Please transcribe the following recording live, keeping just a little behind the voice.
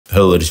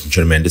Hello ladies and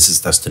gentlemen, this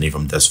is Destiny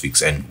from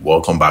Desphixs and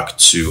welcome back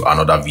to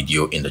another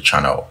video in the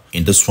channel.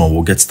 In this one,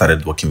 we'll get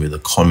started working with the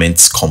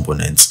comments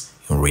component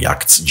in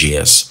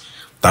React.js.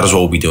 That is what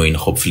we'll be doing.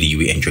 Hopefully you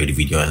will enjoy the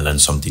video and learn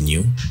something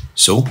new.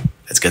 So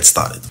let's get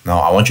started. Now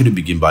I want you to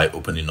begin by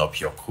opening up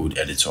your code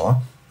editor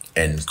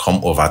and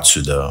come over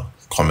to the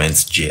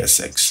comments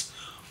JSX.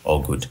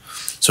 All good.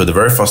 So the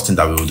very first thing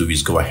that we will do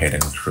is go ahead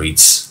and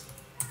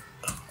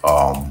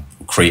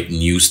create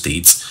new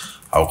states.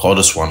 I'll call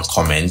this one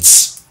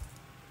comment,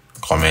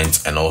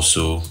 and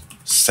also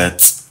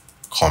set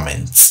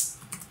comments.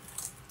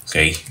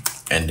 Okay,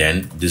 and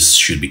then this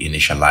should be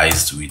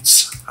initialized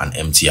with an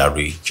empty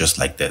array just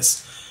like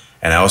this.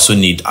 And I also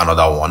need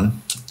another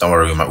one. Don't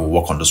worry, we'll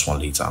work on this one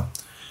later.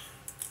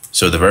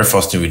 So the very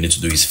first thing we need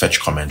to do is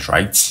fetch comment,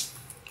 right?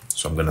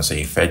 So I'm gonna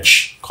say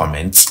fetch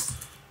comment,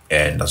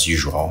 and as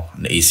usual,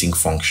 an async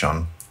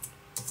function.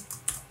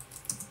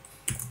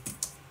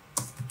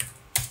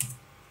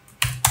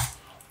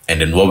 And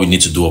then what we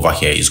need to do over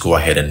here is go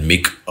ahead and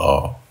make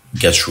a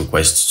GET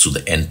request to the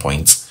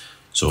endpoint.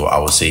 So I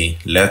will say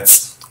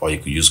let, or you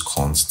could use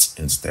const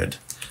instead.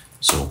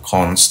 So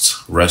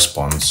const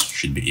response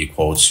should be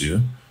equal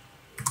to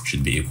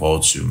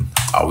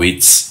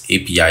await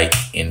API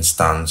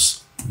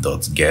instance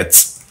dot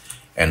get.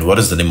 And what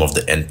is the name of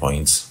the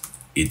endpoint?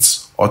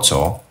 It's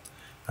author.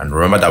 And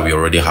remember that we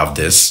already have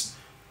this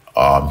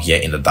here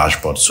in the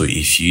dashboard. So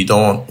if you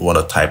don't want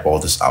to type all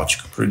this out,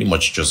 you can pretty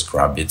much just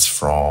grab it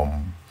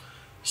from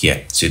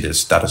here. See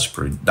this, that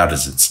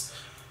is it.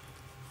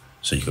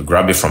 So you can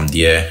grab it from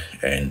there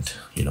and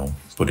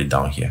put it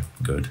down here.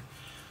 Good.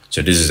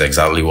 So this is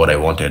exactly what I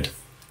wanted.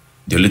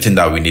 The only thing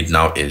that we need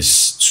now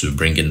is to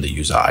bring in the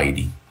user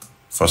ID.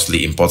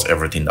 Firstly, import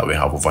everything that we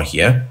have over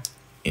here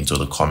into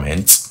the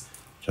comment,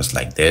 just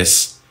like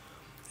this.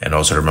 And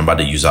also remember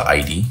the user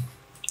ID,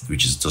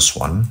 which is this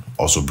one.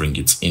 Also bring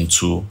it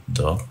into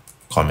the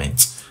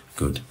comment.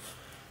 Good.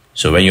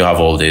 So when you have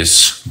all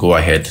this, go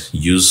ahead,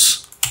 use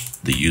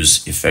the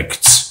use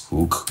effects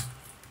hook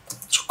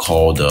to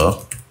call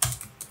the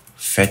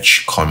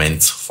fetch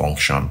comment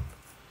function.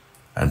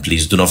 And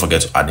please do not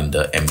forget to add in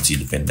the empty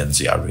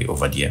dependency array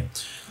over there.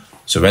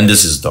 So when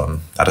this is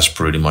done, that is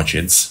pretty much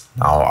it.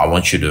 Now I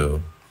want you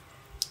to,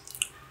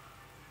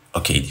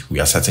 okay, we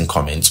are setting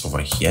comments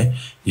over here.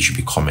 It should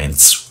be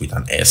comments with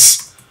an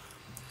S.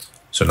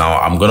 So now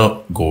I'm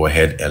gonna go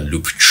ahead and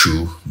loop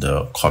through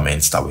the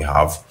comments that we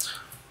have.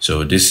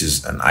 So this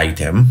is an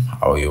item.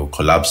 I will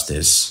collapse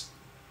this.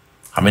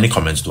 How many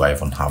comments do I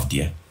even have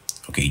there?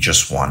 Okay,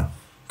 just one.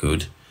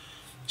 Good.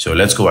 So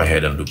let's go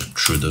ahead and loop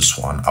through this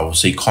one. I will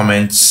say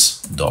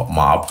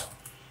comments.map,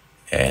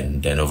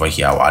 and then over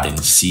here I'll add in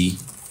C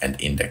and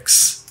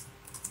index.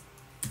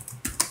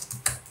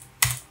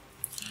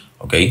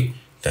 Okay,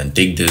 then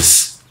take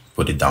this,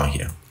 put it down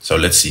here. So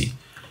let's see.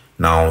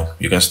 Now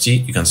you can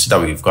see that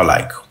we've got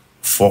like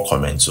 4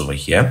 comments over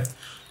here.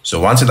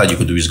 So one thing that you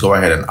could do is go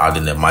ahead and add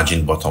in a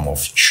margin bottom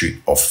of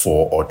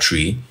 4 or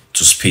 3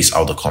 to space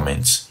out the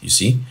comments, you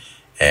see,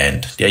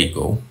 and there you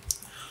go.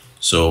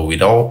 So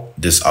with all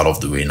this out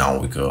of the way now,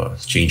 we could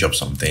change up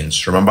some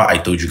things. Remember, I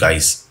told you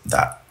guys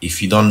that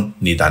if you don't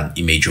need an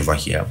image over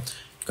here,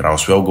 you could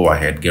as well go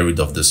ahead, get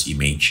rid of this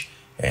image,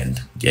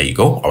 and there you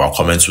go. Our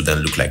comments will then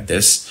look like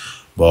this.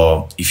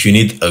 But if you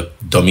need a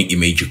dummy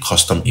image, a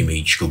custom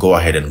image, you could go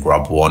ahead and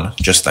grab one,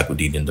 just like we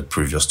did in the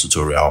previous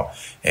tutorial,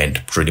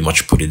 and pretty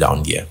much put it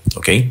down there.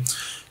 Okay.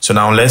 So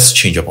now let's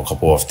change up a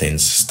couple of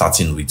things,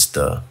 starting with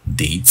the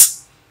date.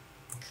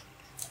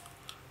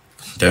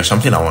 There's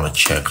something I want to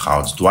check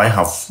out. Do I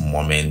have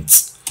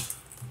moments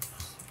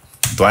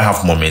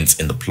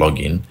in the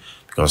plugin?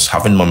 Because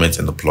having moments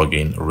in the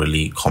plugin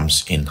really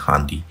comes in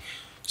handy.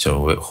 So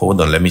wait,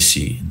 hold on, let me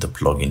see the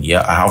plugin.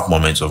 Yeah, I have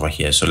moments over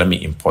here. So let me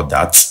import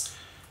that.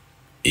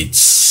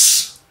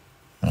 It's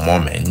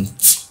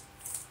moment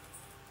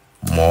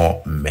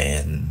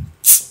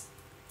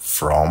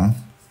from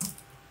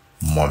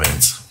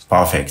moment.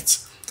 Perfect.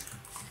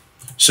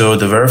 So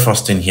the very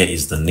first thing here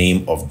is the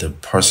name of the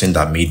person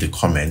that made the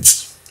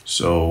comment.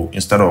 So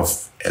instead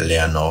of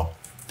Eleanor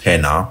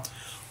Pena,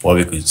 what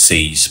we could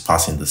say is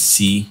passing the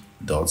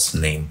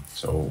c.name.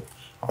 So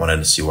I wanted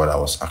to see what that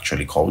was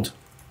actually called.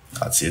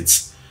 That's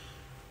it.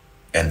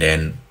 And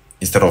then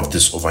instead of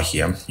this over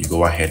here, you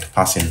go ahead,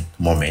 passing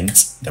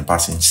moment, then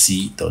passing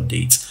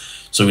c.date.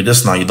 So with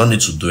this now, you don't need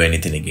to do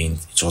anything again.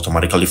 It's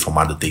automatically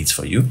format the dates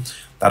for you.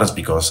 That is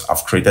because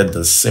I've created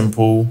the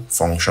simple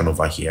function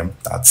over here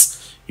that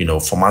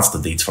formats the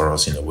date for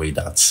us in a way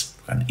that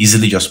can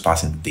easily just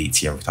pass in the date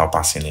here without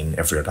passing in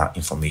every other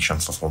information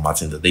for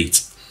formatting the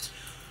date.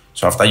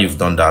 So after you've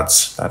done that,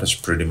 that is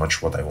pretty much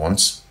what I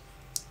want.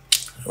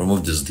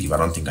 Remove this div. I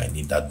don't think I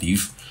need that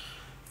div.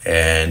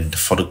 And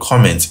for the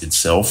comment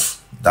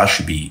itself, that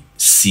should be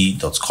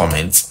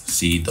c.comment,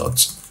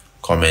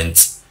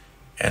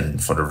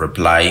 and for the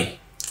reply,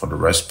 for the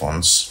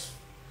response,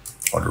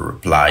 or the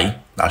reply,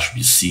 that should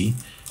be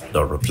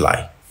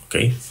c.reply.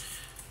 Okay,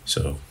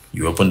 so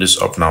you open this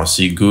up now,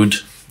 see, good.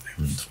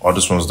 All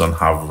these ones don't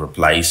have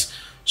replies,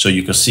 so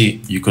you could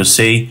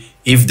say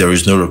If there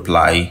is no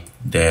reply,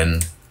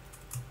 then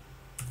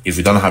if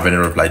you don't have any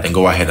reply, then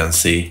go ahead and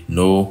say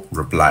no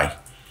reply.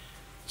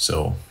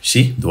 So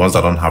see, the ones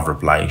that don't have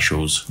reply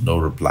shows no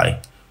reply.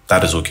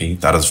 That is okay.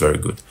 That is very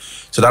good.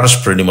 So that is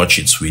pretty much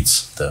it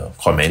with the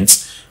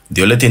comments.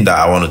 The only thing that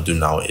I want to do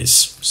now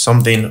is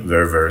something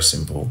very, very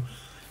simple.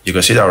 You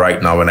can see that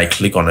right now when I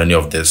click on any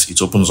of this,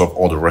 it opens up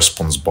all the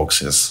response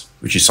boxes,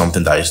 which is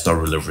something that is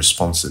not really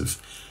responsive.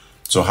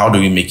 So how do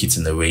we make it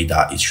in a way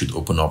that it should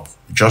open up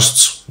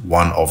just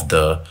one of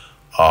the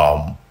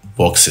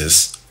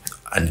boxes,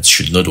 and it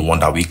should know the one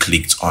that we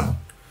clicked on?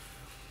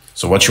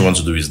 So what you want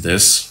to do is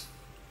this: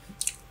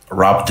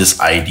 wrap this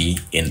ID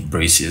in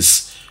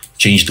braces,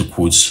 change the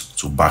quotes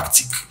to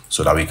backtick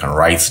so that we can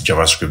write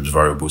JavaScript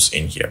variables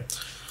in here.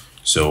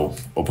 So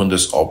open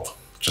this up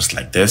just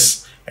like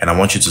this, and I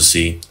want you to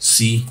say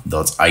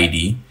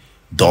c.id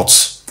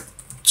dot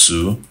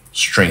to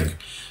string.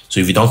 So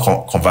if you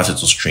don't convert it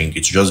to string, it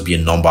will just be a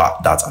number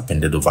that's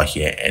appended over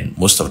here, and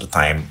most of the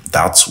time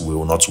that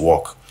will not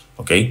work.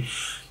 Okay,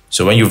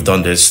 so when you've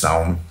done this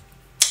now,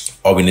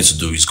 all we need to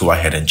do is go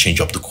ahead and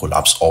change up the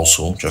collapse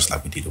also, just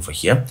like we did over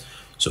here.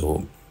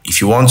 So if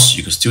you want,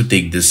 you can still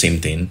take the same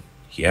thing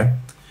here,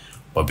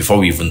 but before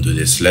we even do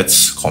this,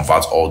 let's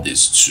convert all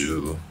this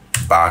to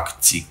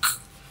backtick.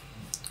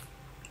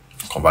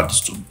 Convert this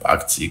to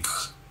backtick,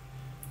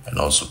 and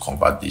also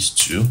convert this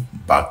to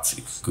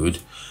backtick. Good.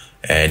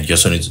 And you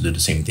also need to do the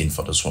same thing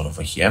for this one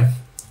over here.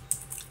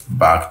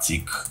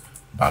 Backtick,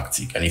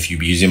 backtick. And if you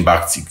be using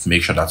backtick,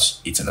 make sure that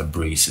it's in the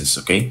braces,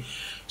 okay?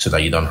 So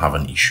that you don't have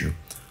an issue.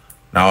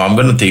 Now I'm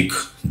going to take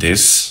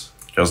this,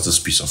 just this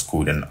piece of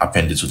code, and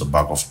append it to the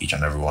back of each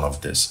and every one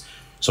of this.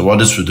 So what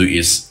this will do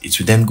is it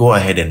will then go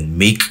ahead and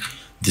make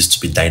this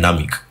to be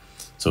dynamic.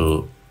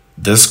 So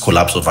this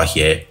collapse over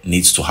here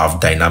needs to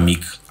have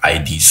dynamic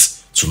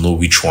IDs to know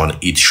which one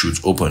it should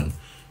open.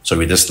 So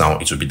with this now,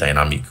 it will be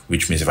dynamic,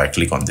 which means if I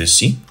click on this,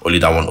 see, only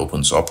that one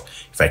opens up.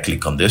 If I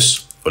click on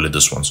this, only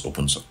this one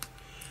opens up.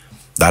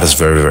 That is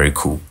very, very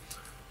cool.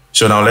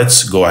 So now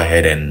let's go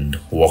ahead and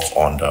work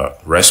on the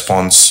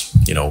response,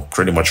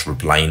 pretty much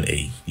replying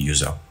a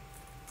user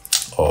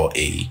or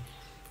a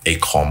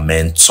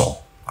commenter.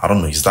 I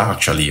don't know, is that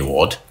actually a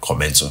word?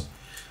 Commenter.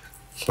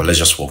 But let's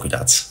just work with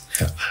that.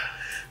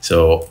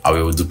 So I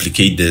will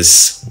duplicate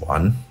this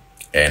one,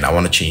 and I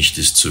want to change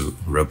this to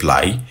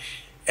reply.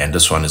 And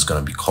this one is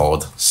going to be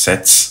called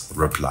set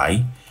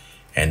reply.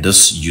 And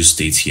this use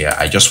state here,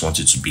 I just want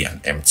it to be an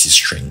empty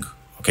string.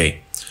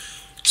 Okay.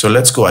 So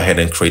let's go ahead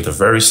and create a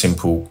very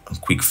simple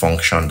and quick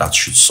function that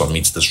should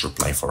submit this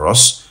reply for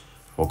us.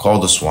 We'll call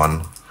this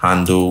one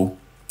handle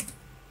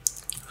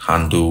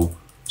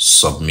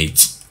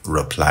submit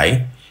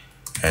reply.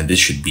 And this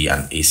should be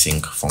an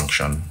async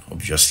function,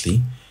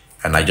 obviously.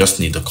 And I just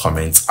need the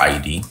comment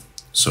ID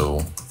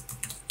so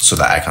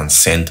that I can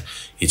send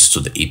it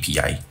to the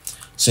API.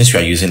 Since we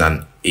are using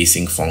an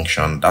async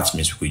function, that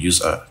means we could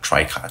use a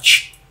try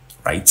catch,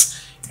 right?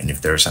 And if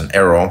there's an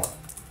error,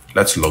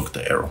 let's log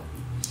the error.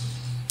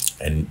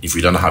 And if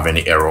we don't have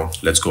any error,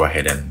 let's go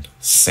ahead and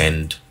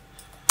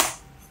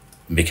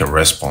make a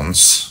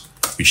response,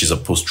 which is a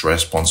post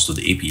response to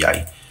the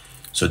API.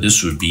 So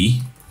this would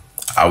be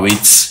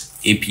await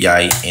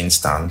API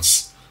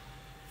instance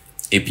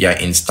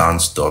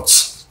dot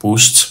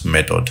post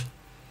method.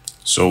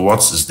 So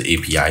what is the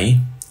API?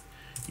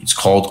 It's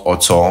called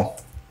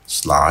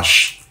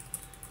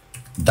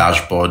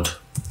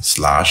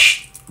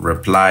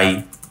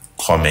author/dashboard/reply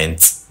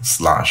comment/.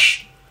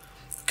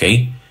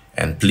 Okay,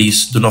 and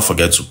please do not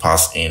forget to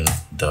pass in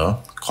the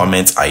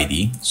comment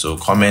ID. So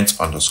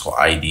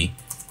comment_ID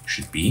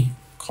should be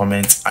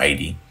comment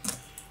ID,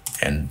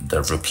 and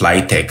the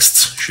reply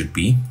text should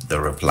be the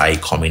reply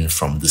coming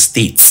from the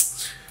state.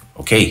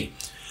 Okay,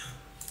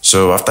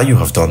 so after you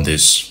have done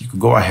this, you can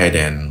go ahead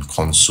and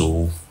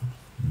console.log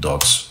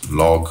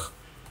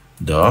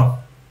the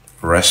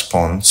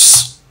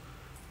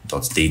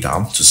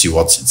response.data to see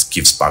what it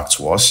gives back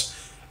to us.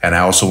 And I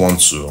also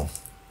want to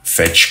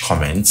fetch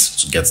comments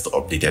to get the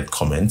updated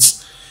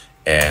comments.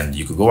 And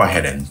you could go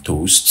ahead and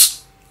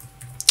toast.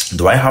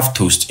 Do I have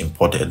toast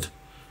imported?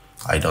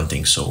 I don't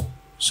think so.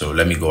 So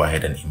let me go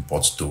ahead and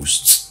import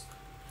toast.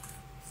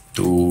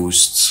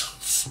 Toast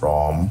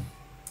from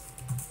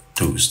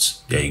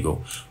toast. There you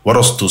go. What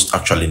does toast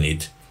actually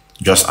need?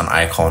 Just an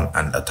icon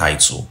and a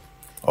title.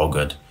 All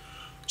good.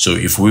 So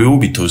if we will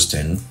be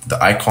toasting,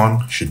 the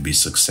icon should be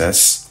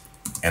success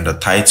and the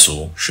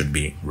title should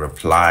be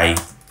reply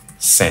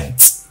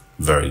sent.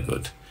 Very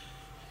good.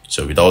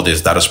 So with all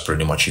this, that is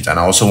pretty much it. And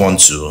I also want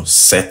to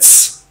set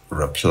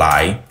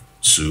reply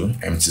to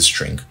empty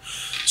string.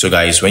 So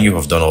guys, when you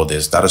have done all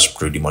this, that is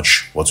pretty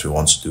much what we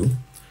want to do.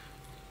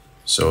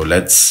 So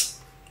let's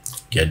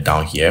get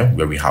down here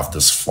where we have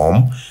this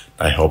form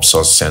that helps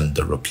us send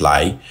the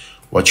reply.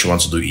 What you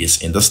want to do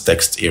is in this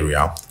text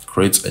area,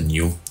 create a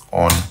new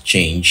on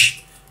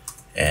change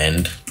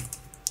and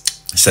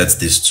set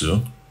this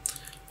to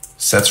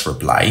set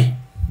reply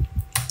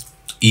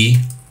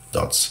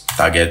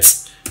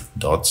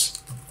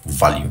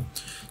e.target.value.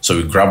 So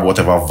we grab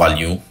whatever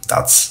value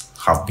that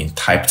have been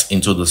typed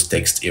into this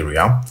text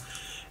area.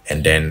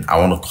 And then I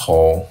want to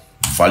call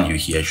value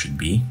here should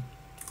be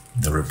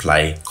the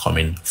reply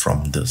coming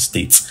from the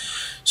state.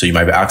 So you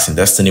might be asking,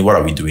 Destiny, what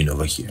are we doing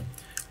over here?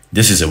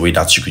 This is a way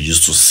that you could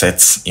use to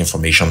set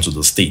information to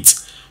the state.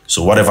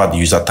 So whatever the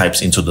user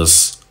types into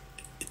this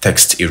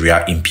text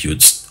area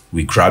input,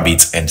 we grab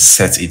it and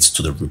set it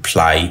to the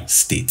reply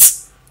state.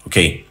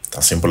 Okay,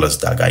 as simple as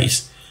that,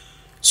 guys.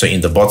 So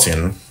in the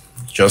button,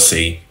 just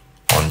say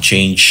on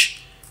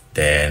change,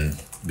 then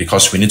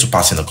because we need to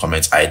pass in the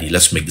comment ID,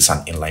 let's make this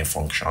an inline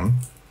function.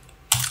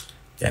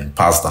 Then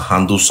pass the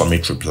handle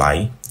submit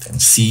reply, then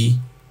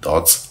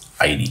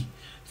c.id.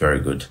 Very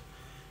good.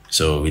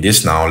 So with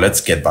this now,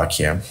 let's get back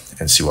here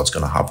and see what's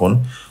going to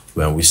happen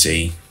when we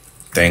say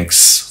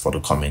thanks for the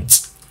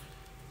comment.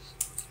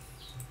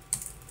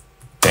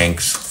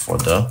 Thanks for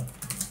the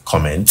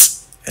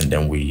comment. And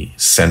then we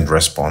send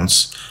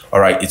response. All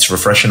right, it's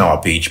refreshing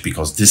our page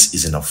because this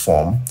is in a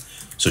form.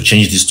 So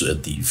change this to a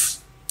div,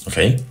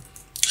 okay?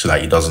 So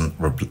that it doesn't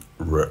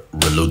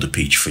reload the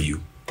page for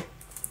you.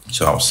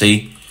 So I'll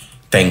say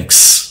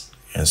thanks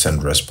and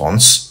send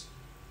response.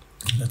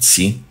 Let's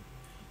see.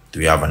 Do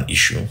we have an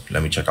issue?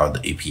 Let me check out the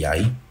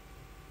API.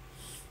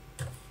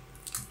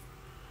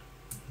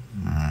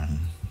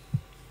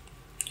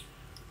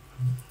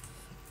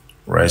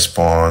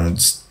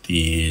 Response,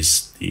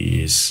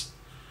 this.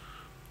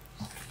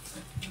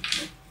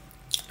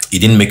 It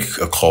didn't make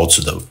a call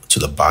to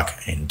the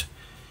back end.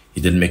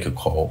 It didn't make a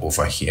call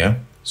over here.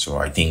 So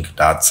I think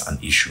that's an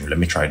issue. Let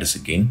me try this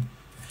again.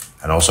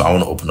 And also I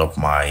want to open up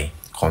my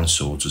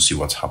console to see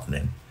what's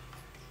happening.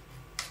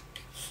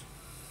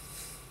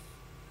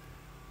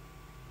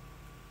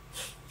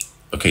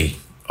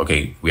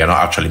 Okay, we are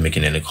not actually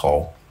making any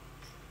call.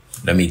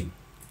 Let me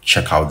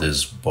check out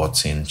this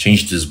button,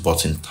 change this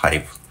button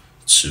type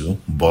to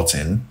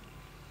button.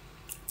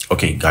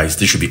 Okay, guys,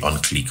 this should be on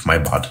click. My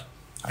bad.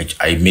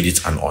 I made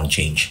it an on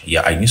change.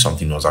 Yeah, I knew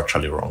something was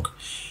actually wrong.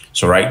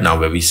 So right now,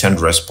 where we send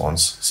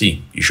response,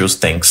 see, it shows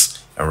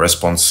thanks and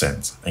response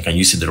sent. And can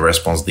you see the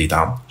response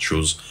data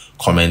shows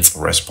comment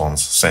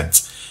response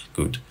sent?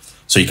 Good.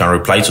 So you can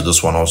reply to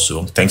this one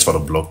also. Thanks for the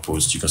blog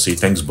post. You can say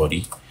thanks,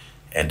 buddy.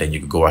 And then you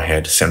can go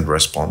ahead, send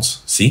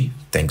response. See,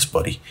 thanks,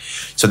 buddy.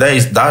 So that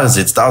is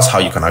it. That's how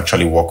you can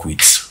actually work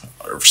with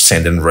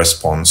sending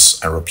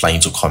response and replying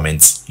to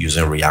comments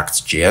using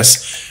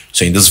React.js.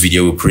 So in this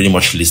video, we pretty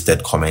much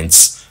listed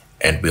comments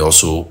and we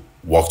also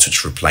worked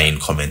with replying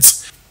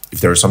comments.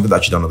 If there is something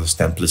that you don't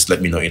understand, please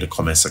let me know in the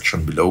comment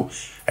section below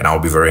and I'll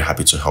be very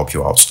happy to help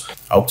you out.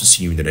 I hope to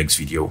see you in the next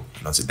video.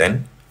 And until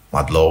then,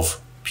 mad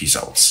love, peace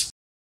out.